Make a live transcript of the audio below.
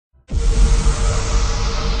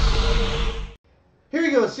Here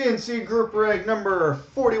you go, CNC Group Rig number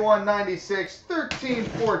 4196,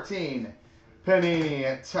 1314.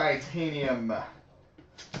 Panini Titanium.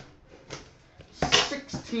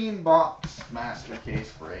 16 box master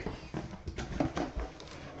case break.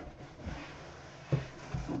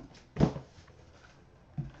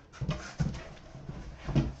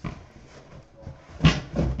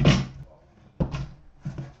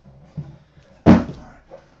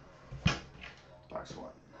 Box one.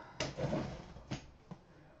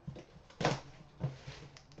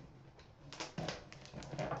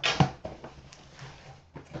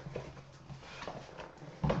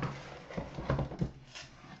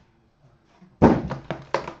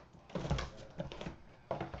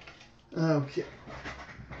 Okay.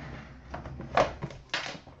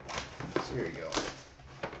 So here you go.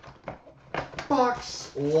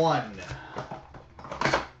 Box one.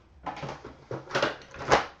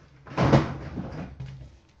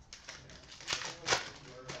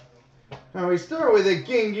 Now we start with a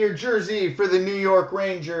Game Gear jersey for the New York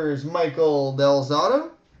Rangers, Michael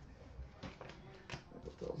Delzato.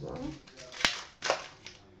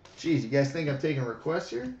 Jeez, you guys think I'm taking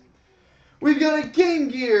requests here? We've got a Game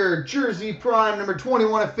Gear jersey prime number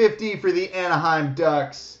 21/50 for the Anaheim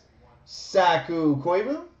Ducks, Saku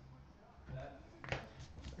Koivu.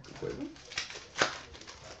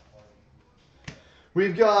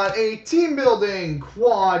 We've got a team building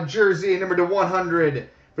quad jersey number 100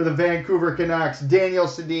 for the Vancouver Canucks, Daniel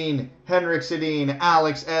Sedin, Henrik Sedin,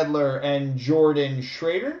 Alex Edler, and Jordan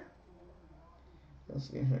Schrader.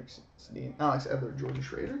 Alex Edler, Jordan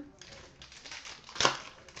Schrader.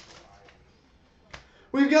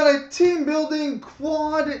 We've got a team building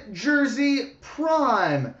quad jersey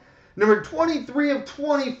prime number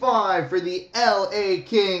 23/25 for the LA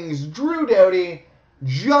Kings, Drew Doughty,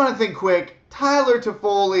 Jonathan Quick, Tyler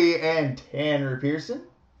Toffoli, and Tanner Pearson.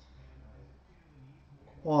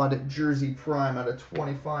 Quad jersey prime out of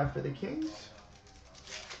 25 for the Kings.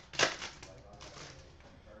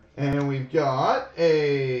 And we've got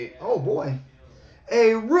a, oh boy,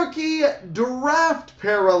 a rookie draft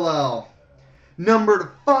parallel.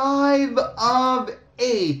 Numbered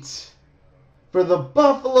 5/8 for the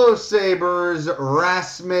Buffalo Sabres,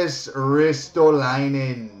 Rasmus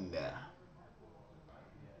Ristolainen.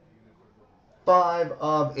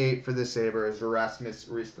 5/8 for the Sabres, Rasmus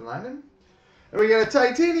Ristolainen. And we got a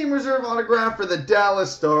titanium reserve autograph for the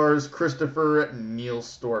Dallas Stars, Christopher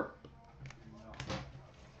Nielstorp.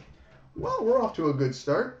 Well, we're off to a good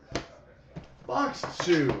start. Box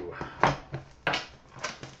two.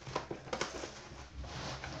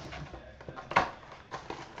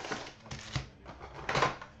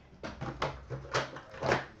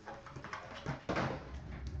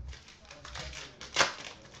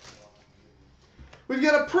 We've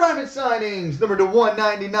got a private signings, number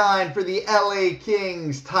 199 for the LA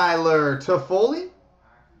Kings, Tyler Toffoli.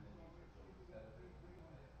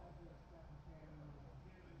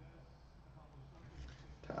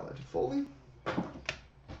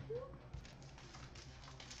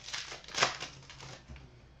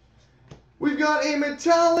 We've got a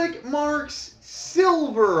metallic marks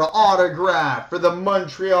silver autograph for the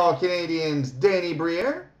Montreal Canadiens, Danny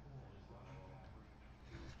Briere.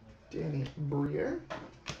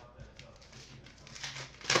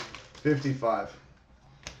 55.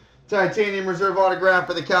 Titanium reserve autograph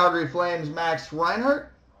for the Calgary Flames, Max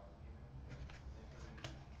Reinhart.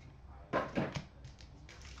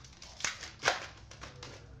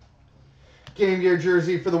 Game Gear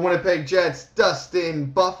jersey for the Winnipeg Jets,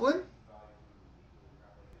 Dustin Byfuglien.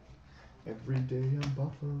 Every day I'm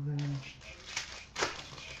buffering.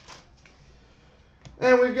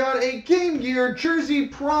 And we've got a Game Gear jersey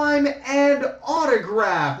prime and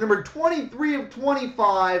autograph, number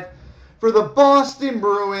 23/25 for the Boston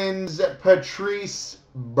Bruins, Patrice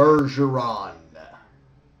Bergeron.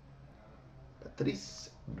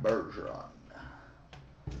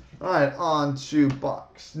 All right, on to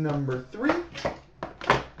box number 3.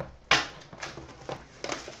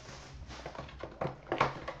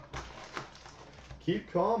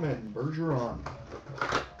 Keep calm and Bergeron.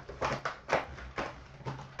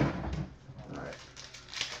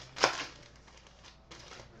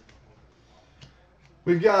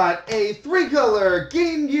 We've got a 3-color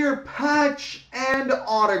Game Gear patch and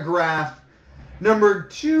autograph, number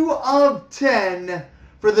 2/10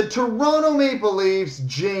 for the Toronto Maple Leafs,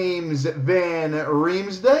 James Van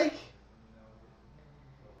Riemsdyk.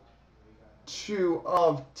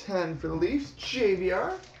 2/10 for the Leafs,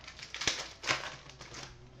 JVR.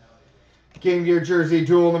 Game Gear jersey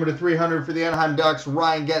dual number 300 for the Anaheim Ducks,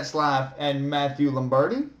 Ryan Getzlaf and Matthew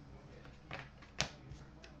Lombardi.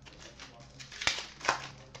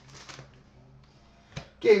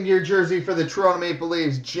 Game Gear jersey for the Toronto Maple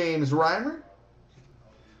Leafs, James Reimer.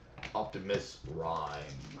 Optimus Prime.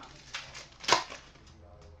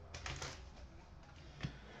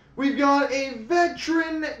 We've got a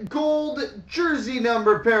veteran gold jersey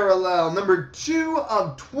number parallel, number 2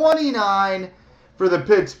 of 29 for the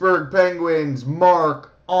Pittsburgh Penguins,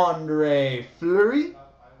 Marc-Andre Fleury.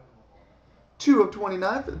 2 of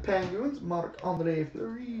 29 for the Penguins, Marc-Andre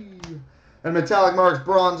Fleury. And metallic marks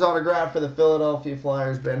bronze autograph for the Philadelphia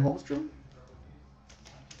Flyers, Ben Holmstrom.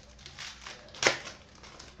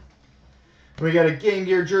 We got a Game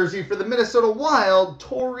Gear jersey for the Minnesota Wild,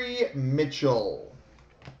 Torrey Mitchell.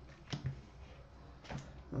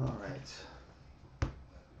 All right.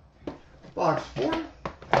 Box 4.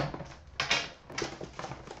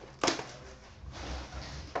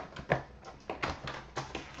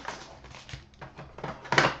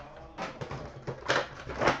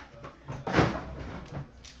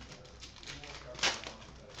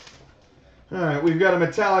 All right, we've got a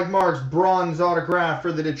metallic marks bronze autograph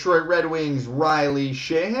for the Detroit Red Wings, Riley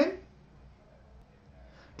Sheahan.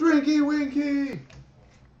 Drinky Winky.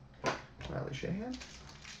 Riley Sheahan.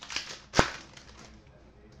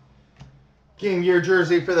 Game Gear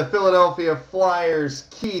jersey for the Philadelphia Flyers,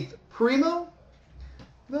 Keith Primo.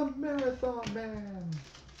 The Marathon Man.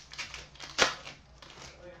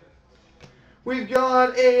 We've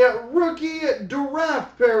got a rookie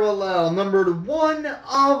draft parallel, numbered 1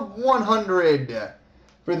 of 100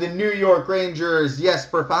 for the New York Rangers,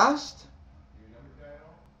 Jesper Fast.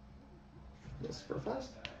 Jesper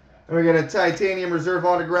Fast. And we got a titanium reserve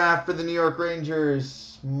autograph for the New York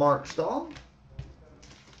Rangers, Mark Stahl.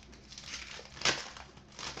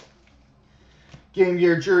 Game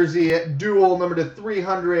Gear jersey dual number to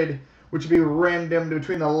 300, which would be random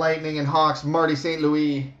between the Lightning and Hawks, Marty St.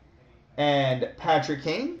 Louis and Patrick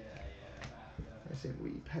Kane. St.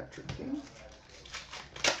 Louis, Patrick Kane.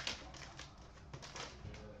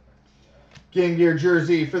 Game Gear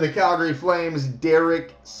jersey for the Calgary Flames,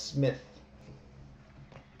 Derek Smith.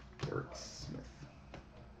 Derek Smith.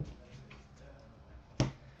 All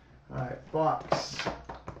right, box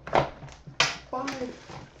 5.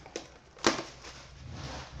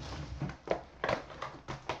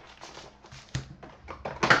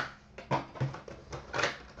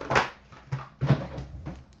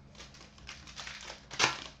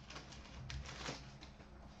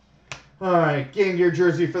 All right, Game Gear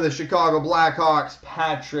jersey for the Chicago Blackhawks,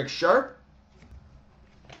 Patrick Sharp.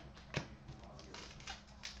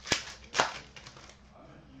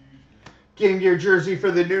 Game Gear jersey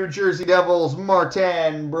for the New Jersey Devils,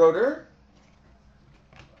 Martin Brodeur.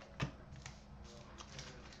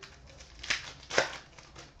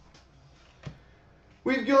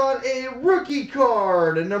 We've got a rookie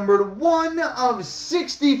card, numbered 1 of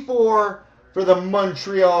 64 for the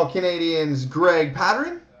Montreal Canadiens, Greg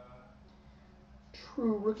Pateryn.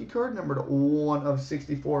 True rookie card, numbered 1 of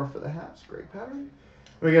 64 for the Habs, Greg Pateryn.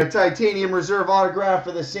 We got a titanium reserve autograph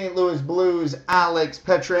for the St. Louis Blues, Alex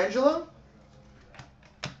Pietrangelo.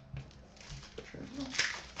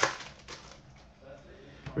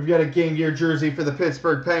 We've got a Game Gear jersey for the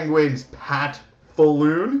Pittsburgh Penguins, Pat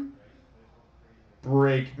Falloon.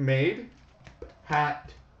 Break made,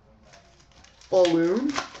 Pat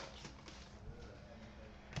Falloon.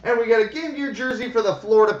 And we got a Game Gear jersey for the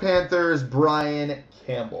Florida Panthers, Brian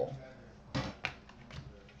Campbell.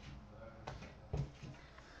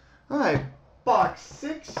 All right, box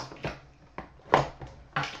 6.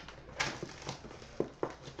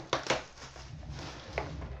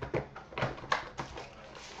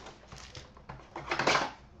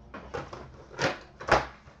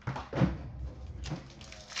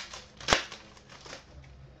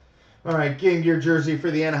 All right, Game Gear jersey for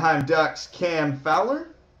the Anaheim Ducks, Cam Fowler.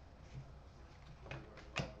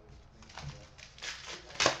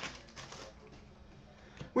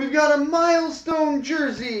 We've got a milestone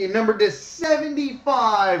jersey, numbered to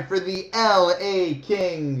 75 for the LA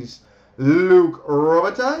Kings, Luc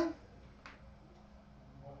Robitaille.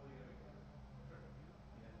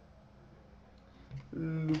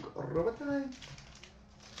 Luc Robitaille.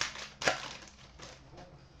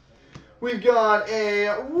 We've got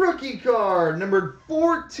a rookie card, numbered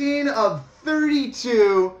 14 of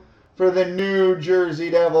 32 for the New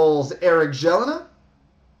Jersey Devils, Eric Jelena.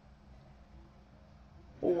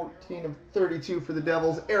 14 of 32 for the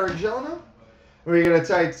Devils, Eric Jelena. We got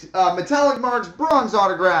a metallic marks bronze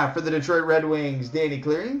autograph for the Detroit Red Wings, Danny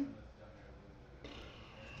Cleary.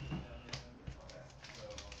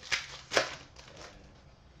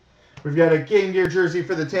 We've got a Game Gear jersey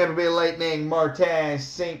for the Tampa Bay Lightning, Martin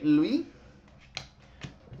St. Louis.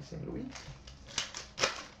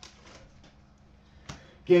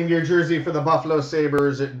 Game Gear jersey for the Buffalo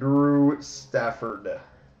Sabres, Drew Stafford.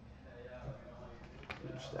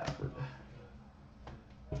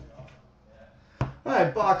 All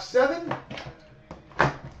right, box 7.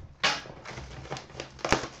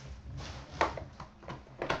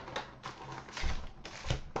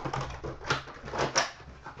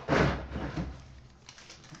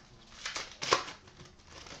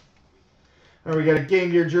 And we got a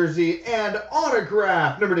Game Gear jersey and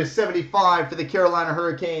autograph, number to 75 for the Carolina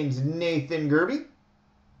Hurricanes, Nathan Gerby.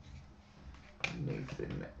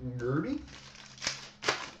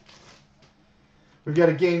 We've got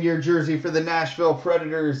a Game Gear jersey for the Nashville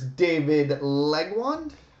Predators, David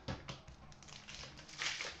Legwand.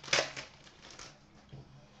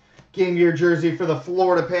 Game Gear jersey for the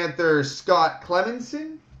Florida Panthers, Scott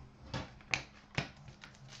Clemenson.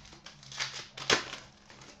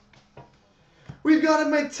 We've got a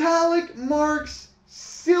metallic marks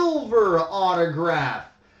silver autograph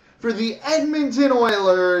for the Edmonton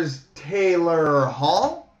Oilers, Taylor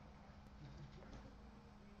Hall.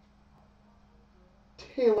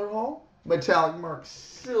 Metallic marks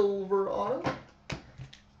silver auto.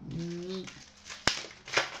 Neat.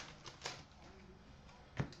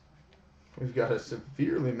 We've got a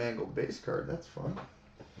severely mangled base card. That's fun.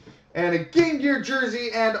 And a Game Gear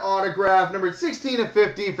jersey and autograph, numbered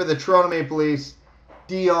 16/50 for the Toronto Maple Leafs,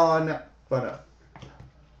 Dion Phaneuf.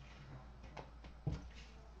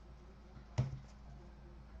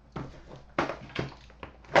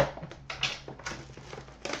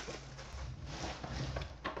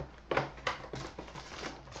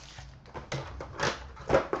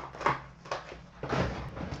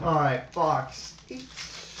 All right, box 8.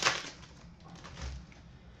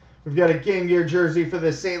 We've got a Game Gear jersey for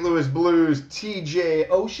the St. Louis Blues, TJ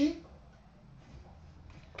Oshie.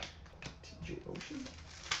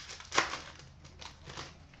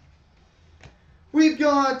 We've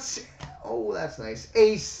got, oh, that's nice,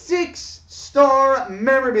 a 6-star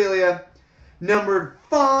memorabilia, numbered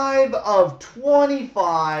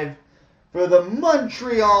 5/25 for the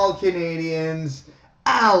Montreal Canadiens,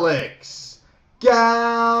 Alex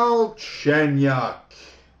Galchenyuk.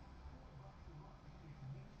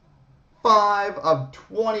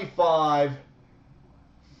 5/25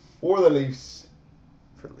 for the Leafs.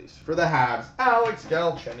 For the Habs, Alex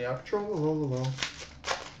Galchenyuk.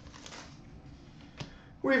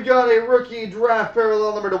 We've got a rookie draft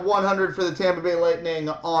parallel number to 100 for the Tampa Bay Lightning,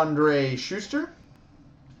 Andre Schuster.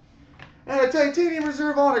 And a titanium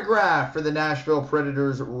reserve autograph for the Nashville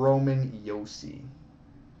Predators, Roman Josi.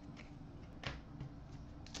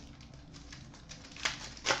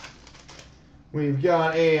 We've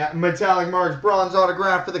got a metallic marks bronze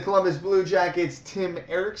autograph for the Columbus Blue Jackets, Tim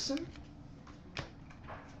Erickson.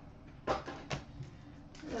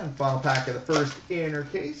 And final pack of the first inner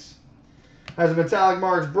case has a metallic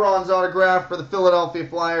marks bronze autograph for the Philadelphia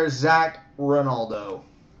Flyers, Zach Ronaldo.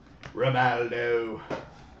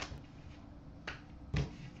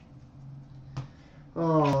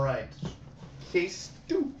 All right. Case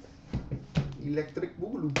 2. Electric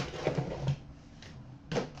Boogaloo.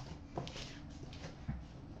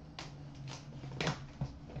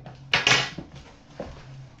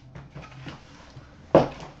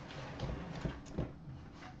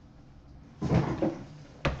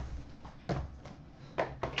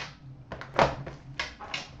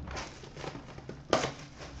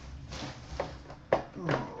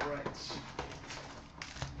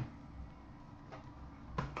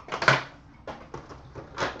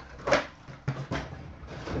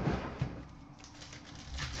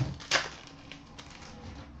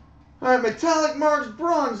 All right, metallic marks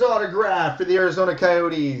bronze autograph for the Arizona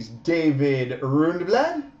Coyotes, David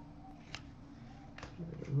Rundblad.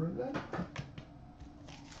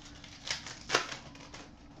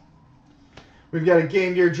 We've got a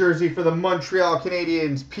Game Gear jersey for the Montreal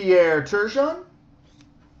Canadiens, Pierre Turgeon.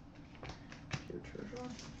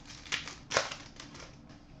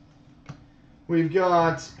 We've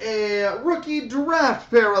got a rookie draft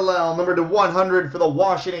parallel, number to 100 for the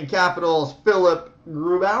Washington Capitals, Philip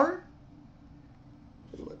Grubauer.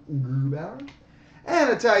 And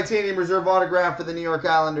a titanium reserve autograph for the New York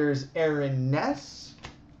Islanders, Aaron Ness.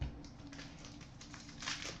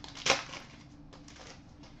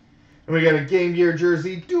 And we got a Game Gear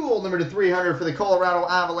jersey dual, number to 300 for the Colorado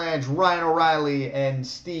Avalanche, Ryan O'Reilly and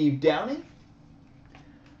Steve Downing.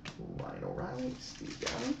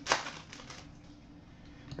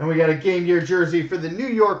 And we got a Game Gear jersey for the New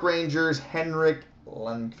York Rangers, Henrik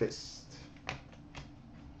Lundqvist.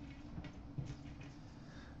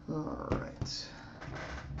 All right.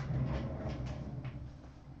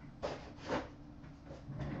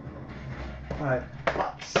 All right,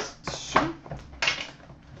 box 2.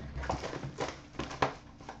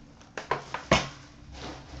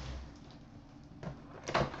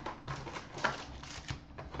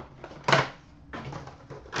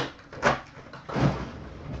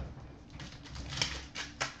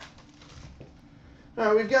 All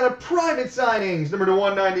right, we've got a private signings, number to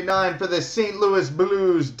 199 for the St. Louis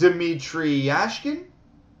Blues, Dmitry Ashkin.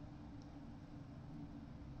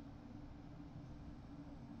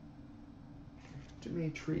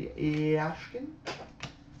 Dmitry Ashkin.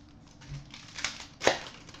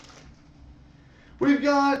 We've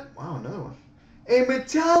got, wow, another one. A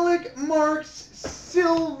metallic marked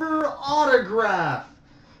silver autograph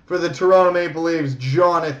for the Toronto Maple Leafs,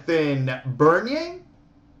 Jonathan Bernier.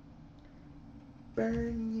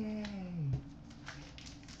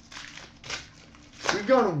 We've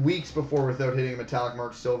gone weeks before without hitting a metallic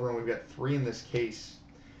marked silver, and we've got 3 in this case.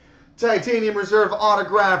 Titanium Reserve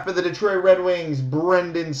autograph for the Detroit Red Wings,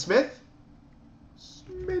 Brendan Smith.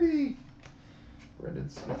 Smitty. Brendan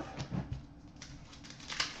Smith.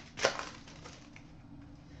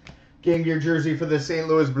 Game Gear jersey for the St.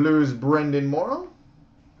 Louis Blues, Brendan Morrow.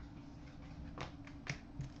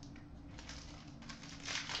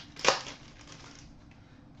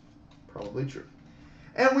 Probably true.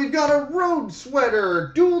 And we've got a road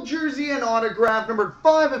sweater, dual jersey and autograph, numbered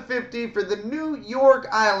 5 of 50 for the New York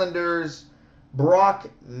Islanders, Brock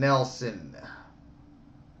Nelson.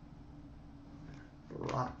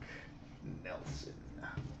 Brock Nelson.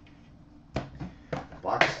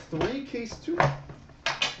 Box 3, case 2.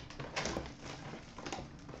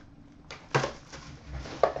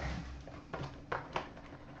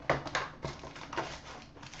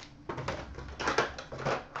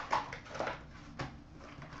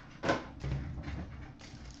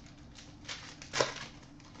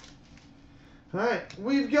 Alright,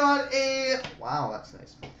 we've got a, wow, that's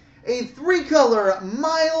nice. A 3-color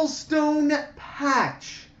milestone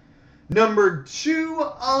patch. Number 2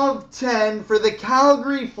 of 10 for the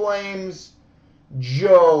Calgary Flames,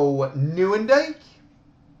 Joe Nieuwendyk.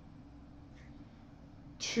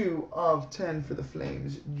 2 of 10 for the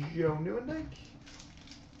Flames, Joe Nieuwendyk.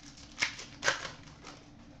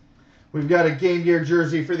 We've got a Game Gear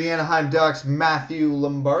jersey for the Anaheim Ducks, Matthew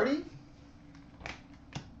Lombardi.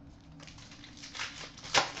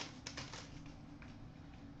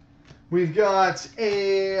 We've got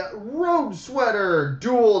a road sweater,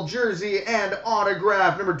 dual jersey and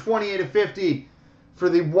autograph, number 28 of 50 for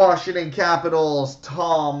the Washington Capitals,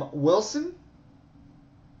 Tom Wilson.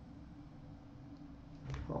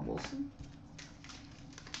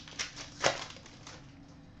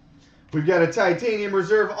 We've got a titanium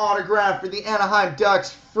reserve autograph for the Anaheim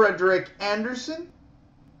Ducks, Frederik Andersen.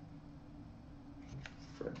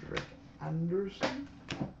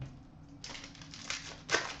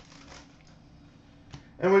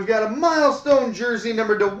 And we've got a milestone jersey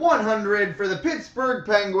number to 100 for the Pittsburgh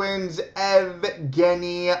Penguins,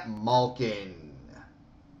 Evgeny Malkin.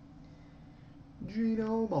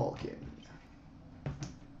 Gino Malkin.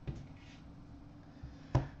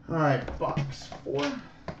 All right, box 4.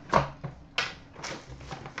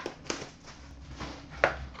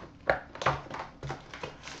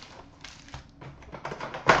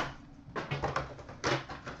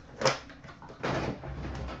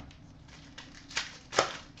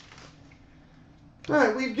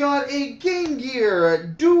 Alright, we've got a Game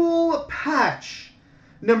Gear dual patch,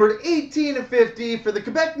 numbered 18 of 50 for the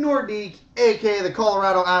Quebec Nordique, aka the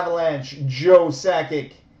Colorado Avalanche, Joe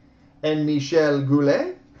Sakic and Michel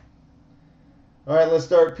Goulet. Alright, let's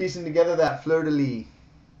start piecing together that fleur-de-lis.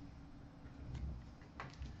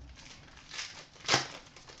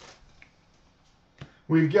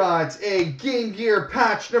 We've got a Game Gear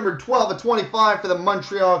patch, number 12 of 25 for the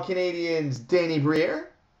Montreal Canadiens, Danny Briere.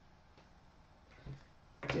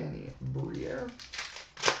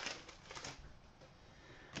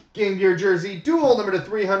 Game Gear jersey dual number to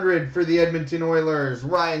 300 for the Edmonton Oilers,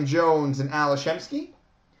 Ryan Jones and Ales Hemsky.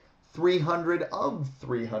 300 of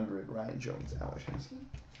 300, Ryan Jones, Ales Hemsky.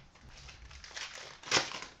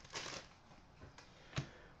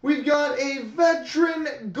 We've got a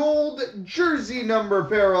veteran gold jersey number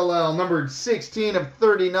parallel, numbered 16 of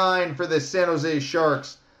 39 for the San Jose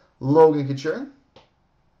Sharks, Logan Couture.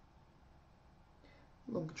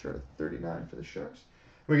 Logan Couture 39 for the Sharks.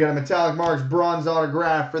 We got a metallic marks bronze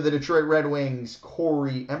autograph for the Detroit Red Wings,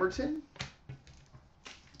 Corey Emerton.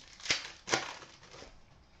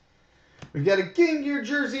 We've got a Game Gear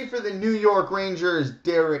jersey for the New York Rangers,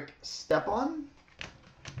 Derek Stepan.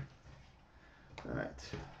 All right.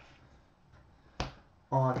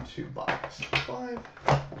 On to box 5.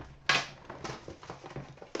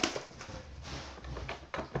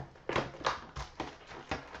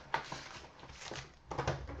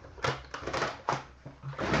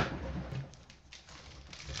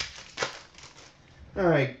 All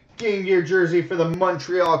right, Game Gear jersey for the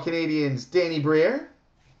Montreal Canadiens, Danny Briere.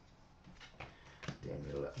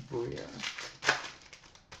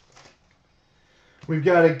 We've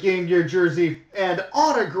got a Game Gear jersey and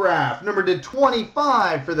autograph, number to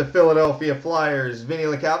 25 for the Philadelphia Flyers, Vinny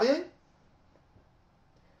LeCavalier.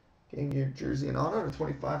 Game Gear jersey and auto to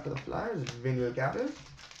 25 for the Flyers, Vinny LeCavalier.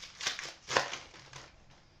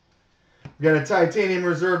 We've got a titanium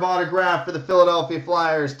reserve autograph for the Philadelphia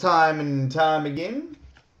Flyers, time and time again.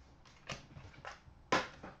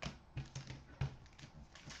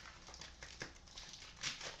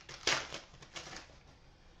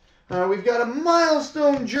 We've got a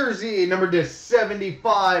milestone jersey, number to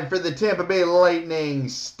 75 for the Tampa Bay Lightning,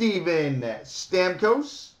 Steven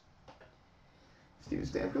Stamkos. Steven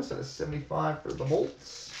Stamkos at a 75 for the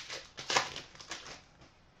Bolts.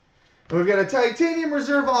 And we've got a titanium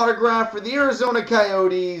reserve autograph for the Arizona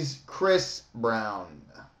Coyotes, Chris Brown.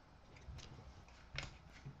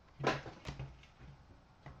 All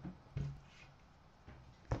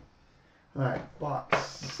right, box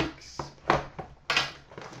 6.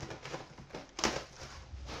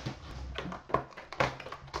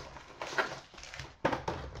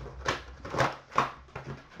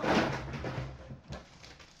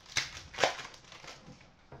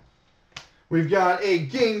 We've got a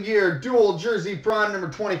Game Gear dual jersey prime, number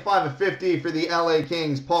 25 of 50 for the LA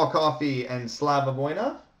Kings, Paul Coffey and Slava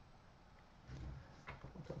Voinov.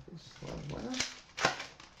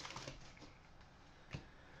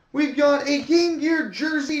 We've got a Game Gear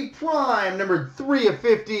jersey prime, number 3 of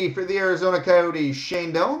 50 for the Arizona Coyotes,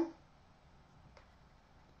 Shane Doan.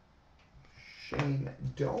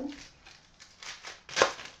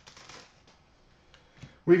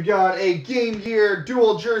 We've got a Game Gear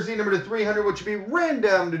dual jersey, number to 300, which would be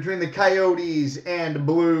random between the Coyotes and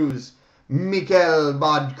Blues, Mikhail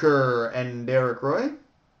Bodker and Derek Roy.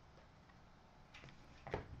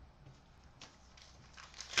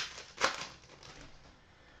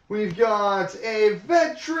 We've got a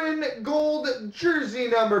veteran gold jersey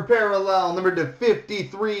number parallel, number to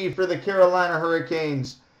 53 for the Carolina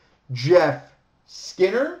Hurricanes, Jeff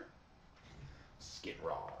Skinner.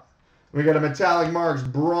 We got a metallic marks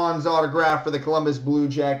bronze autograph for the Columbus Blue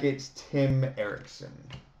Jackets, Tim Erickson.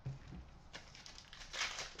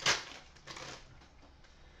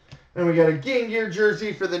 And we got a Game Gear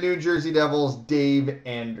jersey for the New Jersey Devils, Dave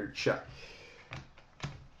Anderchuk.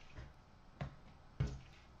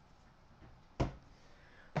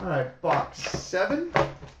 All right, box 7.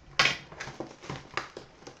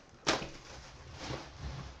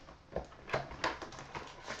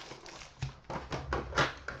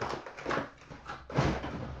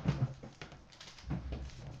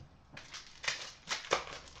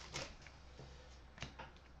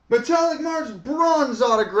 Metallic marks bronze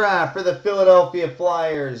autograph for the Philadelphia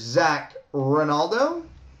Flyers, Zach Ronaldo.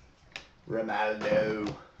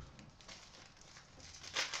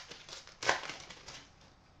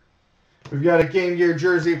 We've got a Game Gear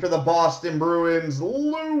jersey for the Boston Bruins,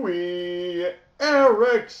 Louis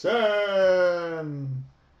Erickson.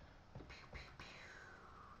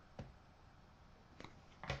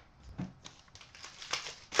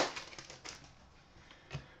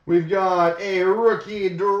 We've got a rookie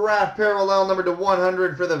draft parallel, number to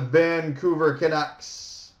 100 for the Vancouver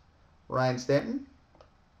Canucks, Ryan Stanton.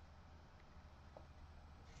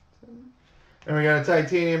 And we got a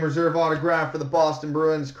titanium reserve autograph for the Boston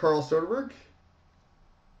Bruins, Carl Soderberg.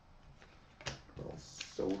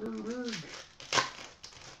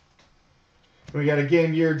 We got a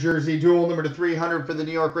Game Gear jersey dual, number to 300 for the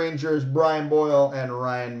New York Rangers, Brian Boyle and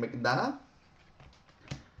Ryan McDonough.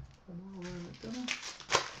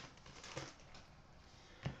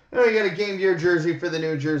 And we got a Game Gear jersey for the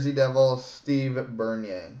New Jersey Devils, Steve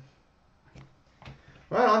Bernier.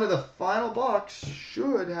 All right, on to the final box.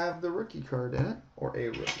 Should have the rookie card in it, or a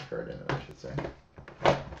rookie card in it, I should say.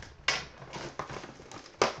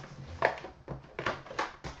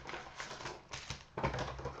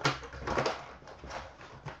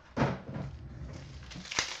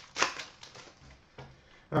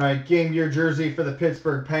 All right, Game Gear jersey for the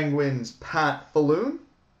Pittsburgh Penguins, Pat Falloon.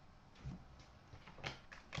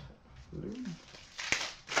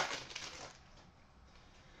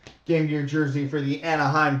 Game Gear jersey for the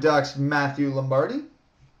Anaheim Ducks, Matthew Lombardi.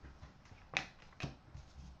 It's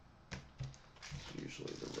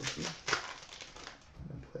usually the rookie. I'm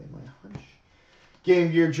going to play my hunch.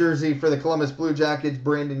 Game Gear jersey for the Columbus Blue Jackets,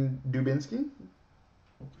 Brandon Dubinsky.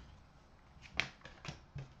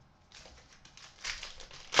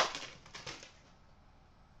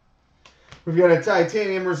 We've got a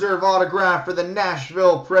titanium reserve autograph for the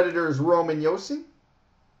Nashville Predators, Roman Josi.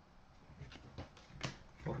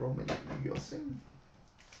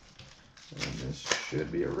 And this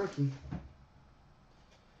should be a rookie.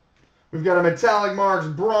 We've got a metallic marks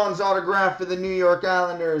bronze autograph for the New York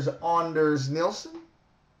Islanders, Anders Nilsson.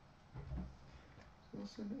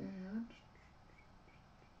 And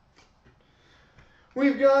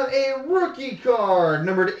we've got a rookie card,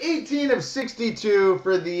 numbered 18 of 62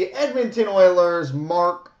 for the Edmonton Oilers,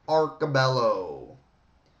 Mark Arcabello.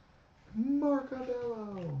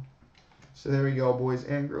 Marcabello. So there we go, boys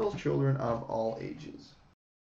and girls, children of all ages.